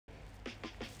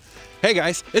Hey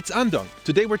guys, it's Andong.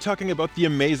 Today we're talking about the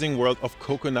amazing world of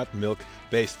coconut milk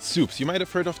based soups. You might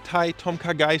have heard of Thai Tom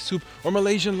Kha Gai soup or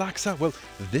Malaysian Laksa. Well,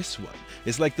 this one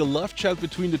is like the love child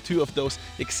between the two of those,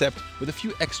 except with a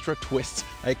few extra twists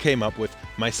I came up with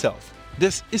myself.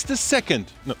 This is the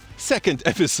second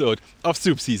episode of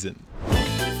Soup Season.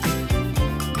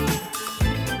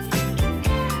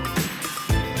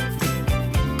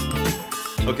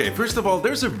 Okay, first of all,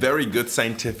 there's a very good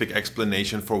scientific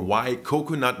explanation for why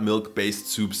coconut milk-based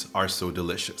soups are so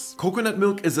delicious. Coconut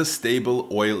milk is a stable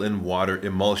oil and water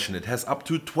emulsion. It has up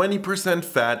to 20%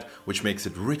 fat, which makes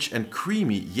it rich and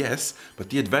creamy, yes, but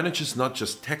the advantage is not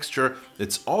just texture,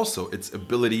 it's also its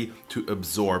ability to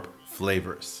absorb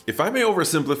flavors. If I may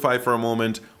oversimplify for a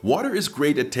moment, water is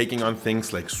great at taking on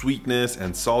things like sweetness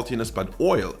and saltiness, but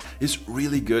oil is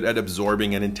really good at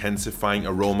absorbing and intensifying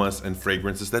aromas and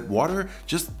fragrances that water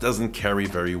just doesn't carry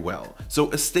very well.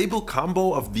 So a stable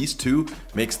combo of these two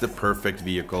makes the perfect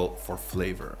vehicle for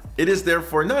flavor. It is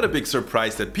therefore not a big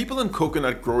surprise that people in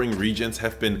coconut growing regions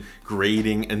have been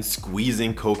grating and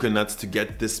squeezing coconuts to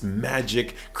get this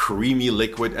magic creamy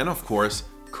liquid and of course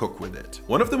cook with it.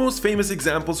 One of the most famous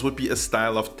examples would be a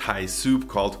style of Thai soup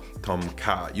called Tom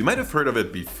Kha. You might have heard of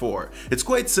it before. It's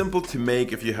quite simple to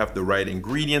make if you have the right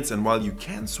ingredients, and while you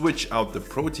can switch out the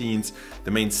proteins,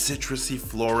 the main citrusy,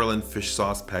 floral and fish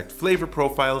sauce packed flavor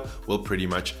profile will pretty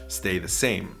much stay the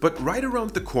same. But right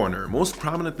around the corner, most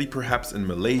prominently perhaps in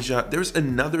Malaysia, there's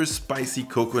another spicy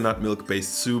coconut milk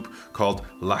based soup called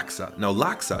Laksa. Now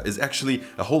Laksa is actually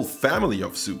a whole family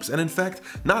of soups, and in fact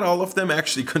not all of them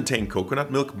actually contain coconut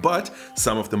milk, but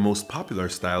some of the most popular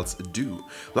styles do.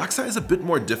 Laksa is a bit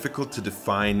more difficult to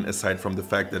define aside from the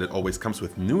fact that it always comes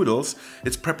with noodles.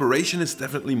 Its preparation is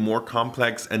definitely more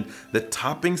complex and the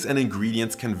toppings and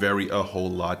ingredients can vary a whole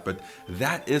lot, but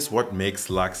that is what makes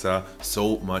Laksa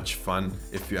so much fun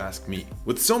if you ask me.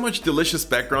 With so much delicious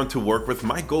background to work with,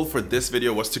 my goal for this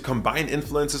video was to combine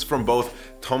influences from both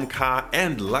Tom Kha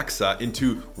and Laksa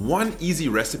into one easy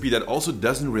recipe that also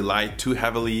doesn't rely too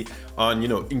heavily on,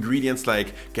 ingredients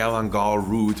like galangal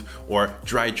root or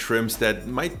dried shrimps that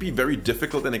might be very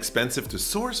difficult and expensive to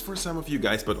source for some of you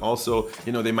guys, but also,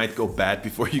 they might go bad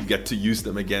before you get to use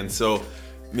them again, so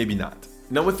maybe not.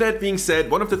 Now with that being said,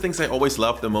 one of the things I always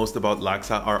love the most about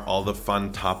Laksa are all the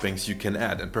fun toppings you can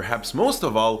add, and perhaps most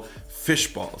of all,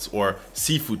 fish balls or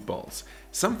seafood balls.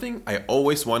 Something I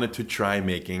always wanted to try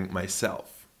making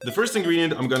myself. The first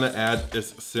ingredient I'm gonna add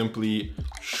is simply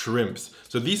shrimps.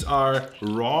 So these are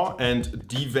raw and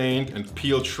deveined and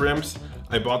peeled shrimps.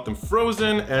 I bought them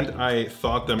frozen and I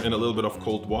thawed them in a little bit of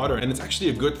cold water. And it's actually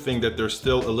a good thing that they're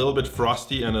still a little bit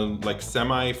frosty and like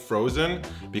semi-frozen,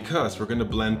 because we're gonna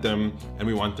blend them and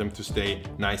we want them to stay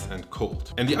nice and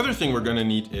cold. And the other thing we're gonna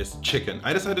need is chicken.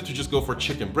 I decided to just go for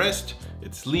chicken breast.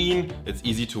 It's lean, it's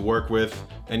easy to work with,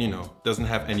 and doesn't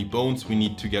have any bones we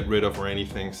need to get rid of or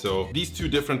anything. So these two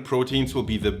different proteins will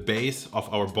be the base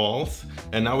of our balls,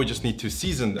 and now we just need to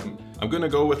season them. I'm gonna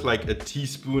go with like a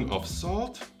teaspoon of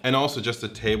salt and also just a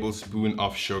tablespoon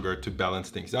of sugar to balance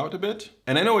things out a bit.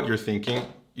 And I know what you're thinking.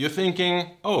 You're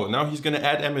thinking, oh, now he's gonna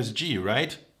add MSG,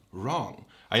 right? Wrong.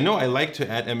 I know I like to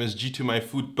add MSG to my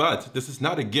food, but this is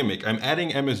not a gimmick. I'm adding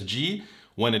MSG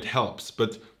when it helps,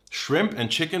 but shrimp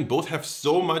and chicken both have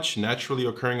so much naturally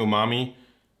occurring umami,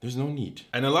 there's no need.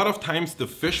 And a lot of times the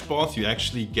fish balls you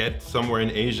actually get somewhere in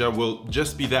Asia will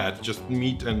just be that, just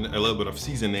meat and a little bit of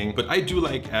seasoning. But I do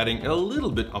like adding a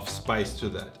little bit of spice to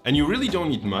that. And you really don't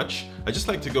need much. I just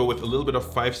like to go with a little bit of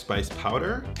 5-spice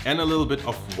powder and a little bit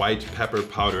of white pepper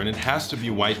powder. And it has to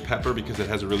be white pepper because it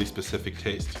has a really specific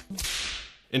taste.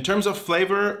 In terms of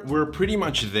flavor, we're pretty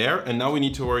much there, and now we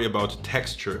need to worry about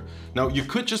texture. Now you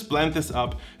could just blend this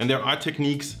up, and there are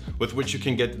techniques with which you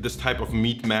can get this type of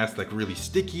meat mass like really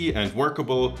sticky and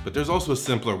workable, but there's also a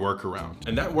simpler workaround.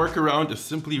 And that workaround is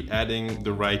simply adding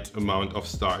the right amount of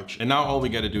starch. And now all we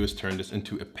gotta do is turn this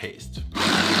into a paste.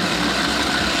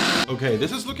 Okay,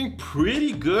 this is looking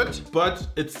pretty good, but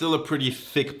it's still a pretty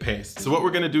thick paste. So what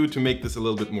we're gonna do to make this a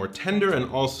little bit more tender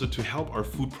and also to help our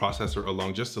food processor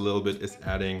along just a little bit is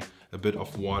adding a bit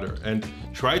of water. And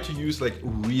try to use like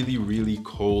really, really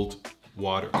cold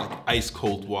water, like ice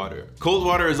cold water. Cold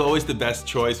water is always the best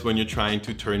choice when you're trying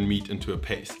to turn meat into a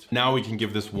paste. Now we can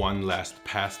give this one last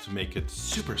pass to make it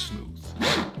super smooth.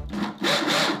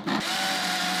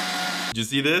 Did you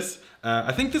see this?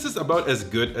 I think this is about as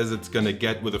good as it's gonna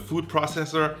get with a food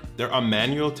processor. There are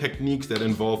manual techniques that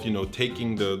involve,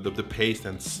 taking the paste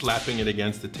and slapping it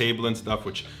against the table and stuff,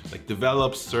 which like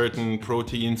develops certain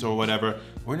proteins or whatever.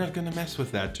 We're not gonna mess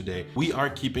with that today. We are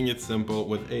keeping it simple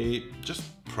with a just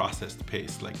processed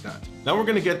paste like that. Now we're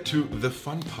gonna get to the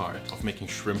fun part of making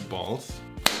shrimp balls.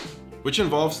 which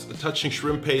involves touching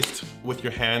shrimp paste with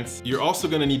your hands. You're also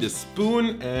gonna need a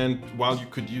spoon, and while you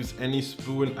could use any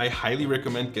spoon, I highly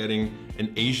recommend getting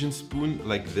an Asian spoon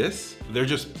like this. They're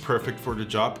just perfect for the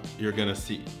job, you're gonna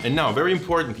see. And now, very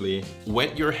importantly,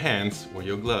 wet your hands or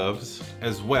your gloves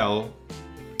as well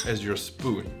as your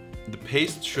spoon. The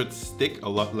paste should stick a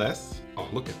lot less. Oh,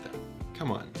 look at that.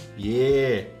 Come on.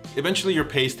 Yeah. Eventually your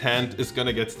paste hand is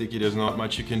gonna get sticky. There's not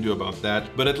much you can do about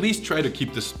that, but at least try to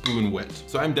keep the spoon wet.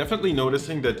 So I'm definitely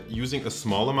noticing that using a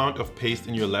small amount of paste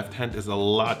in your left hand is a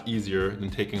lot easier than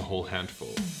taking a whole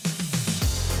handful.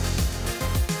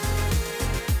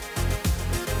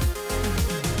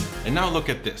 And now look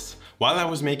at this. While I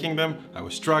was making them, I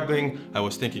was struggling. I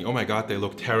was thinking, oh my God, they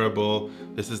look terrible.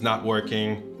 This is not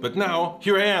working. But now,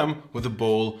 here I am with a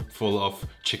bowl full of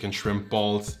chicken shrimp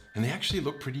balls, and they actually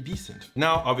look pretty decent.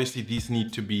 Now, obviously, these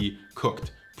need to be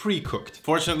cooked, pre-cooked.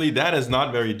 Fortunately, that is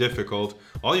not very difficult.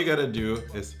 All you gotta do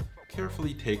is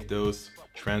carefully take those,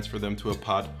 transfer them to a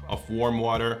pot of warm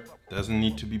water. Doesn't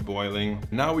need to be boiling.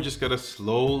 Now we just gotta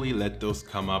slowly let those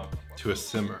come up to a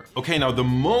simmer. Okay, now the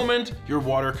moment your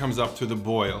water comes up to the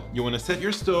boil, you wanna set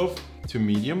your stove to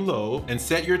medium low and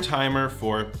set your timer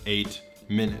for 8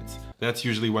 minutes. That's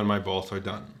usually when my balls are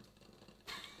done.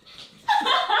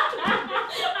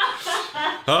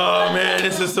 Oh man,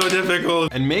 this is so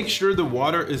difficult. And make sure the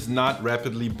water is not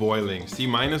rapidly boiling. See,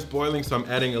 mine is boiling, so I'm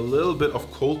adding a little bit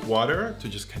of cold water to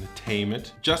just kind of tame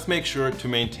it. Just make sure to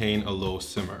maintain a low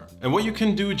simmer. And what you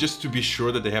can do just to be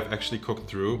sure that they have actually cooked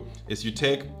through is you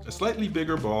take a slightly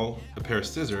bigger ball, a pair of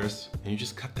scissors, and you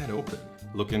just cut that open.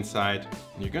 Look inside,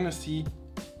 and you're gonna see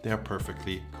they're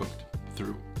perfectly cooked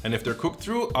through. And if they're cooked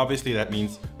through, obviously that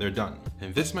means they're done.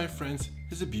 And this, my friends,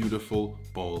 is a beautiful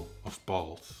bowl of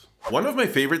balls. One of my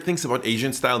favorite things about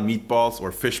Asian style meatballs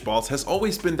or fish balls has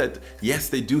always been that, yes,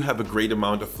 they do have a great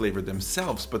amount of flavor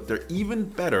themselves, but they're even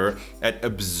better at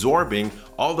absorbing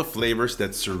all the flavors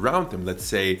that surround them, let's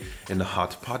say in a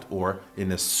hot pot or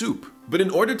in a soup. But in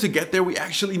order to get there, we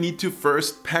actually need to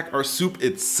first pack our soup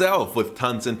itself with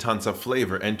tons and tons of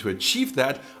flavor. And to achieve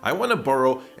that, I want to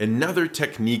borrow another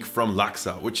technique from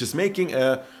Laksa, which is making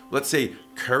a, let's say,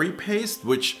 curry paste,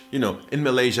 which, you know, in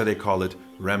Malaysia they call it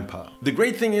Rempah. The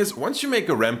great thing is, once you make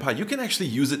a Rempah, you can actually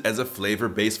use it as a flavor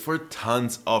base for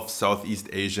tons of Southeast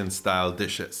Asian style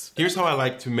dishes. Here's how I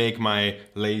like to make my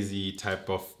lazy type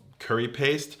of curry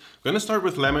paste. I'm gonna start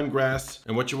with lemongrass,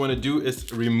 and what you wanna do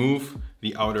is remove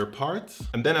the outer part.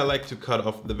 And then I like to cut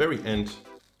off the very end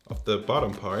of the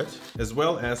bottom part, as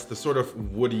well as the sort of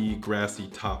woody, grassy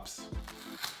tops.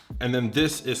 And then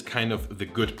this is kind of the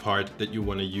good part that you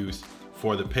wanna use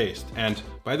for the paste. And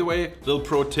by the way, little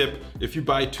pro tip, if you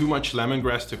buy too much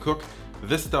lemongrass to cook,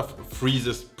 this stuff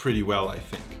freezes pretty well, I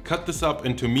think. Cut this up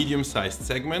into medium-sized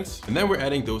segments, and then we're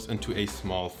adding those into a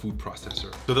small food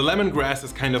processor. So the lemongrass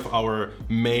is kind of our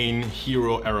main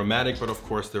hero aromatic, but of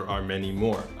course there are many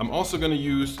more. I'm also gonna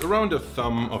use around a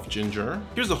thumb of ginger.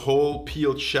 Here's a whole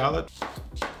peeled shallot.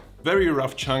 Very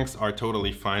rough chunks are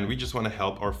totally fine. We just want to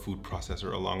help our food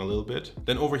processor along a little bit.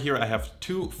 Then over here I have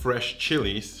 2 fresh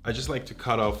chilies. I just like to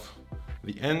cut off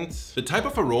the ends. The type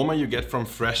of aroma you get from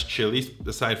fresh chilies,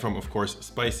 aside from of course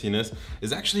spiciness,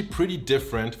 is actually pretty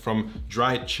different from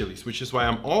dried chilies, which is why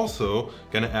I'm also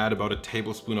gonna add about a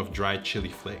tablespoon of dried chili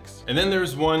flakes. And then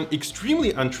there's one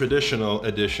extremely untraditional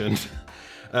addition.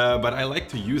 But I like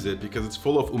to use it because it's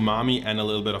full of umami and a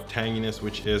little bit of tanginess,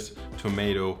 which is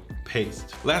tomato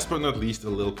paste. Last but not least, a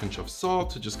little pinch of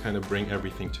salt to just kind of bring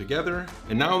everything together.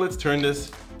 And now let's turn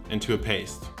this into a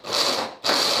paste.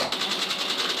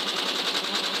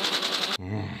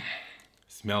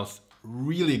 Smells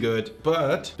really good,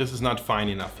 but this is not fine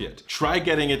enough yet. Try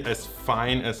getting it as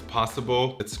fine as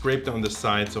possible. Let's scrape down the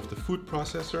sides of the food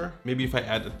processor. Maybe if I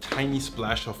add a tiny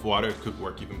splash of water, it could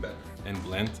work even better. And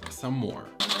blend some more.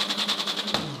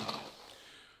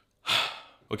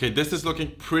 Okay, this is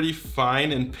looking pretty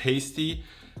fine and pasty.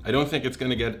 I don't think it's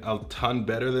gonna get a ton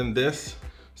better than this.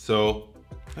 So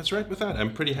that's right with that.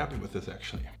 I'm pretty happy with this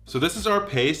actually. So this is our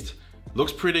paste.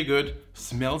 Looks pretty good,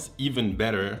 smells even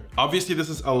better. Obviously this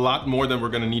is a lot more than we're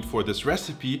gonna need for this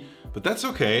recipe, but that's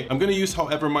okay. I'm gonna use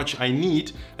however much I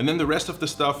need, and then the rest of the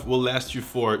stuff will last you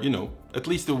for, you know, at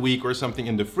least a week or something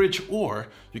in the fridge, or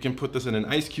you can put this in an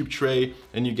ice cube tray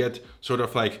and you get sort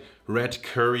of like red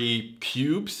curry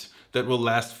cubes that will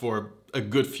last for a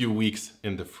good few weeks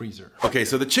in the freezer. Okay,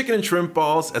 so the chicken and shrimp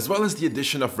balls, as well as the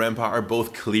addition of Rempah, are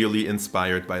both clearly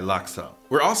inspired by Laksa.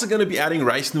 We're also gonna be adding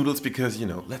rice noodles because, you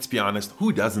know, let's be honest,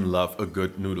 who doesn't love a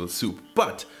good noodle soup?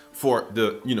 But for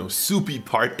the, you know, soupy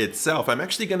part itself, I'm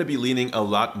actually gonna be leaning a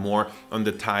lot more on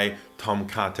the Thai Tom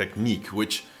Kha technique,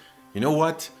 which, you know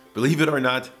what? Believe it or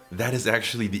not, that is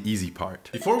actually the easy part.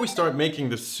 Before we start making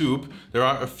the soup, there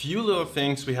are a few little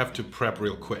things we have to prep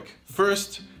real quick.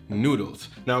 First, noodles.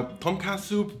 Now, tom kha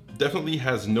soup definitely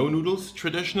has no noodles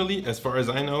traditionally, as far as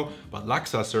I know, but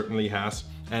laksa certainly has.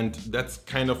 And that's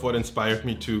kind of what inspired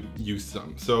me to use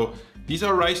some. So these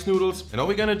are rice noodles, and all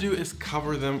we're gonna do is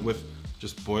cover them with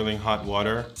just boiling hot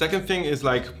water. Second thing is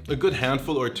like a good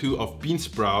handful or two of bean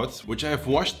sprouts, which I have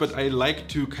washed, but I like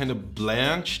to kind of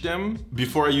blanch them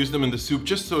before I use them in the soup,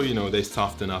 just so you know they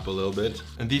soften up a little bit.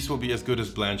 And these will be as good as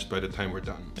blanched by the time we're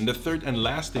done. And the third and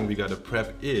last thing we gotta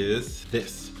prep is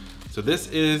this. So this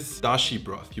is dashi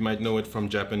broth. You might know it from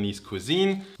Japanese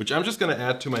cuisine, which I'm just gonna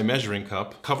add to my measuring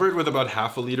cup. Cover it with about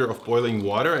half a liter of boiling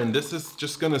water, and this is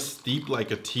just gonna steep like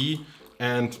a tea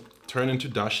and turn into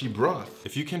dashi broth.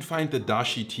 If you can find the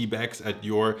dashi tea bags at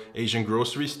your Asian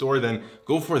grocery store, then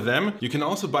go for them. You can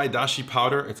also buy dashi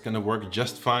powder. It's gonna work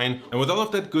just fine. And with all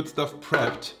of that good stuff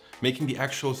prepped, making the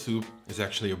actual soup is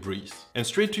actually a breeze. And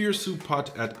straight to your soup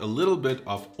pot, add a little bit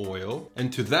of oil.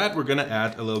 And to that, we're gonna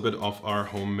add a little bit of our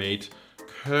homemade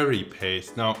curry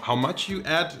paste. Now, how much you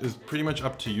add is pretty much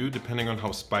up to you, depending on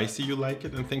how spicy you like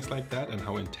it and things like that, and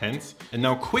how intense. And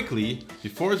now quickly,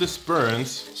 before this burns,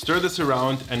 stir this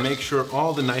around and make sure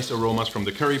all the nice aromas from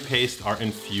the curry paste are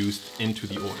infused into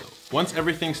the oil. Once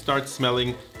everything starts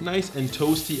smelling nice and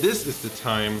toasty, this is the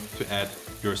time to add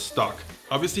your stock.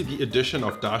 Obviously, the addition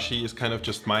of dashi is kind of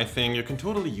just my thing. You can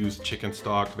totally use chicken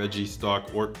stock, veggie stock,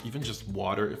 or even just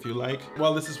water if you like.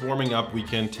 While this is warming up, we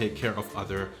can take care of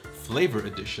other flavor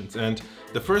additions. And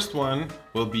the first one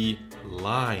will be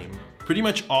lime. Pretty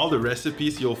much all the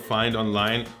recipes you'll find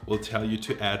online will tell you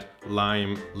to add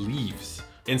lime leaves.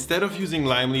 Instead of using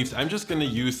lime leaves, I'm just gonna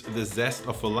use the zest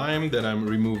of a lime that I'm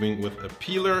removing with a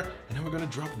peeler, and then we're gonna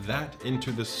drop that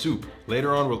into the soup.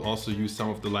 Later on, we'll also use some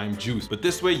of the lime juice, but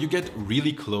this way you get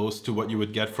really close to what you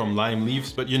would get from lime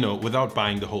leaves, but you know, without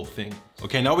buying the whole thing.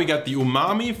 Okay, now we got the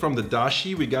umami from the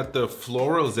dashi, we got the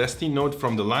floral zesty note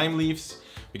from the lime leaves.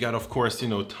 We got, of course, you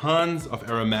know, tons of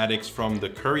aromatics from the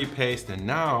curry paste, and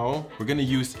now we're gonna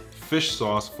use fish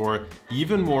sauce for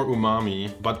even more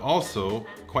umami, but also,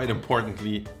 quite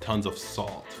importantly, tons of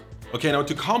salt. Okay, now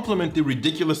to complement the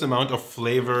ridiculous amount of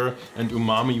flavor and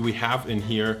umami we have in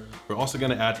here, we're also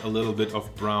gonna add a little bit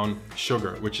of brown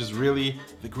sugar, which is really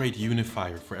the great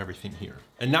unifier for everything here.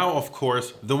 And now, of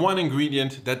course, the one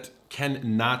ingredient that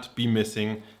cannot be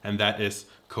missing, and that is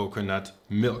coconut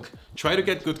milk. Try to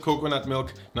get good coconut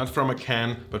milk, not from a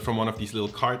can, but from one of these little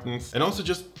cartons. And also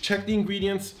just check the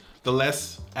ingredients. The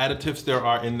less additives there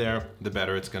are in there, the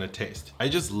better it's gonna taste. I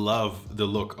just love the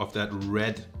look of that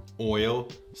red oil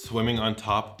swimming on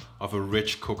top of a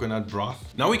rich coconut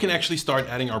broth. Now we can actually start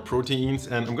adding our proteins,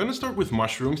 and I'm gonna start with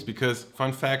mushrooms because,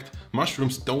 fun fact,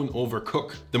 mushrooms don't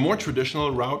overcook. The more traditional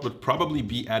route would probably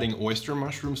be adding oyster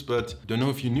mushrooms, but don't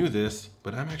know if you knew this,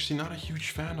 but I'm actually not a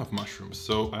huge fan of mushrooms.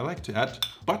 So I like to add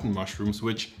button mushrooms,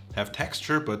 which have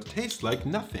texture but taste like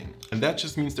nothing. And that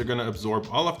just means they're gonna absorb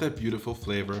all of that beautiful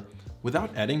flavor without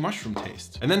adding mushroom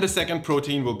taste. And then the second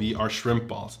protein will be our shrimp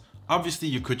balls. Obviously,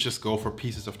 you could just go for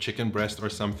pieces of chicken breast or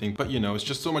something, but you know, it's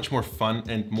just so much more fun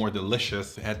and more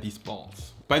delicious to add these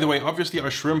balls. By the way, obviously our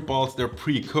shrimp balls, they're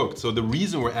pre-cooked. So the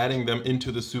reason we're adding them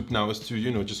into the soup now is to, you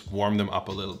know, just warm them up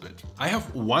a little bit. I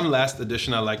have one last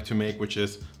addition I like to make, which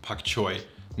is pak choy.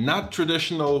 Not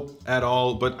traditional at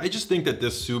all, but I just think that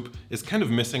this soup is kind of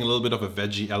missing a little bit of a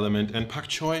veggie element, and pak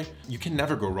choy, you can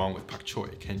never go wrong with pak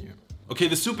choy, can you? Okay,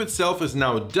 the soup itself is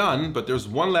now done, but there's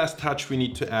one last touch we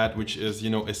need to add, which is, you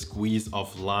know, a squeeze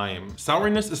of lime.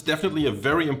 Sourness is definitely a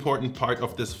very important part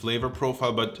of this flavor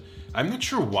profile, but I'm not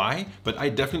sure why, but I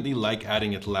definitely like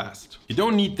adding it last. You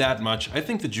don't need that much. I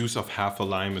think the juice of half a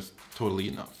lime is totally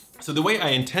enough. So the way I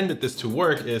intended this to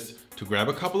work is to grab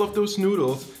a couple of those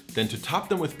noodles, then to top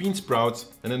them with bean sprouts,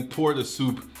 and then pour the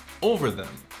soup over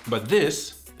them. But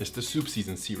this is the soup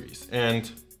season series,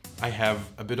 and I have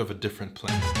a bit of a different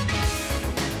plan.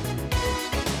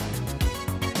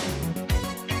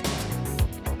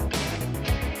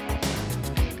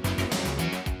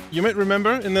 You might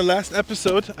remember in the last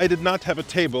episode, I did not have a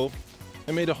table.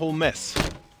 I made a whole mess.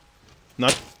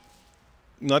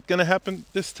 Not gonna happen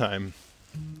this time.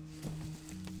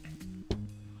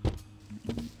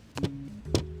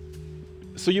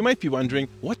 So you might be wondering,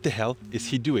 what the hell is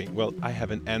he doing? Well, I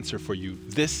have an answer for you.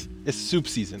 This is soup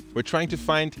season. We're trying to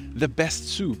find the best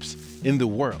soups in the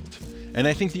world. And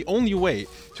I think the only way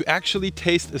to actually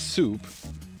taste a soup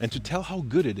and to tell how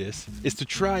good it is to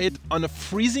try it on a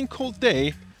freezing cold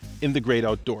day in the great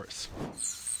outdoors.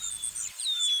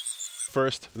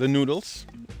 First, the noodles.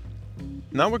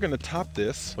 Now we're gonna top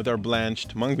this with our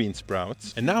blanched mung bean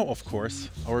sprouts. And now, of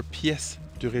course, our pièce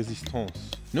de résistance.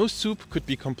 No soup could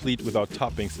be complete without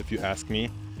toppings, if you ask me.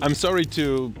 I'm sorry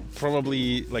to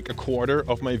probably like a quarter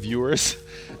of my viewers,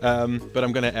 but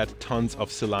I'm gonna add tons of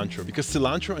cilantro, because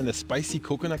cilantro in a spicy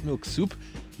coconut milk soup,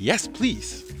 yes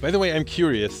please. By the way, I'm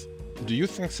curious, do you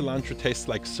think cilantro tastes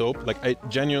like soap? Like, I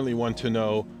genuinely want to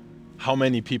know how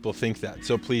many people think that,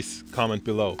 so please comment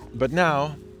below. But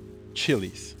now,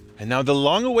 chilies. And now the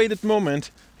long-awaited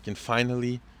moment, I can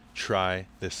finally try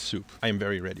this soup. I am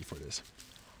very ready for this.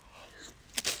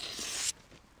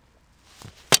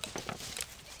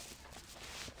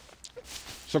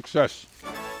 Success.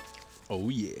 Oh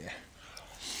yeah.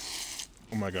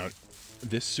 Oh my God.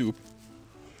 This soup.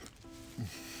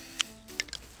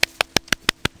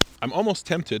 I'm almost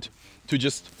tempted to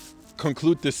just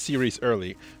conclude this series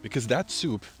early, because that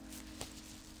soup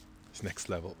is next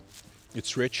level.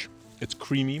 It's rich, it's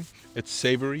creamy, it's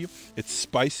savory, it's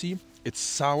spicy, it's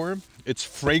sour, it's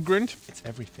fragrant, it's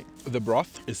everything. The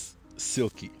broth is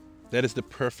silky. That is the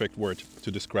perfect word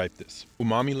to describe this.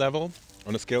 Umami level,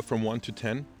 on a scale from 1 to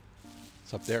 10,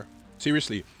 it's up there.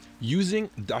 Seriously, using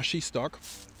dashi stock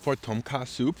for tom kha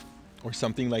soup or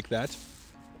something like that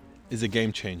is a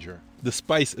game changer. The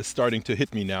spice is starting to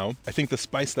hit me now. I think the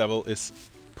spice level is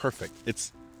perfect.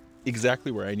 It's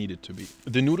exactly where I need it to be.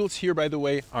 The noodles here, by the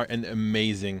way, are an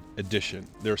amazing addition.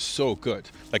 They're so good.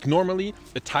 Like, normally,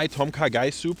 a Thai tom kha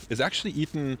gai soup is actually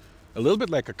eaten a little bit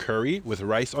like a curry with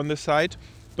rice on the side.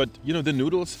 But, you know, the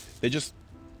noodles, they just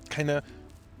kind of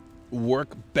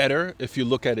work better if you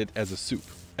look at it as a soup.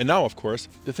 And now, of course,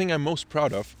 the thing I'm most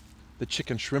proud of, the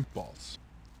chicken shrimp balls.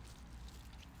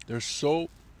 They're so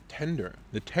tender.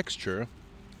 The texture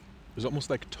is almost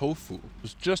like tofu.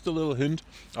 There's just a little hint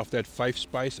of that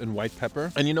 5-spice and white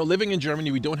pepper. And you know, living in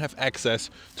Germany, we don't have access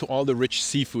to all the rich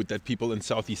seafood that people in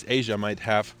Southeast Asia might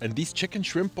have. And these chicken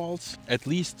shrimp balls, at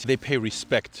least they pay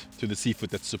respect to the seafood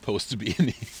that's supposed to be in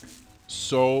here.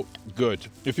 So good.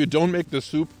 If you don't make the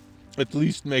soup, at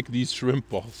least make these shrimp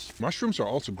balls. Mushrooms are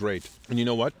also great. And you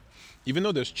know what? Even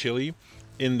though there's chili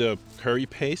in the curry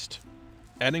paste,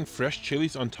 adding fresh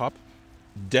chilies on top,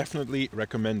 definitely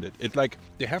recommended.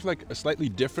 They have like a slightly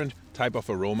different type of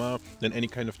aroma than any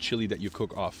kind of chili that you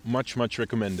cook off. Much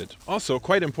recommended. Also,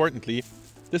 quite importantly,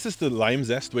 this is the lime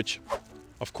zest, which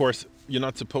of course you're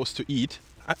not supposed to eat.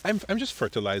 I'm just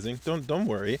fertilizing, don't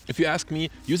worry. If you ask me,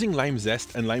 using lime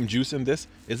zest and lime juice in this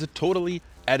is a totally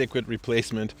adequate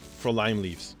replacement for lime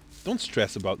leaves. Don't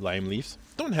stress about lime leaves.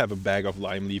 Don't have a bag of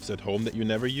lime leaves at home that you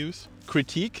never use.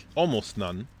 Critique, almost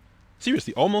none.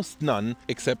 Seriously, almost none,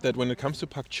 except that when it comes to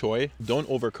pak choi, don't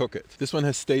overcook it. This one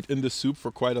has stayed in the soup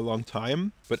for quite a long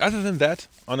time. But other than that,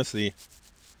 honestly,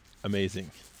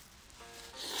 amazing.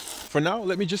 For now,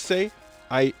 let me just say,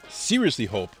 I seriously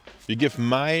hope you give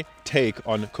my take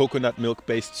on coconut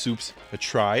milk-based soups a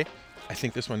try. I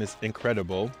think this one is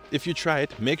incredible. If you try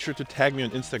it, make sure to tag me on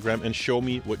Instagram and show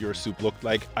me what your soup looked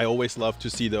like. I always love to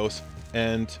see those.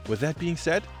 And with that being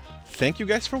said, thank you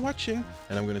guys for watching,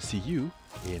 and I'm gonna see you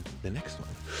in the next one.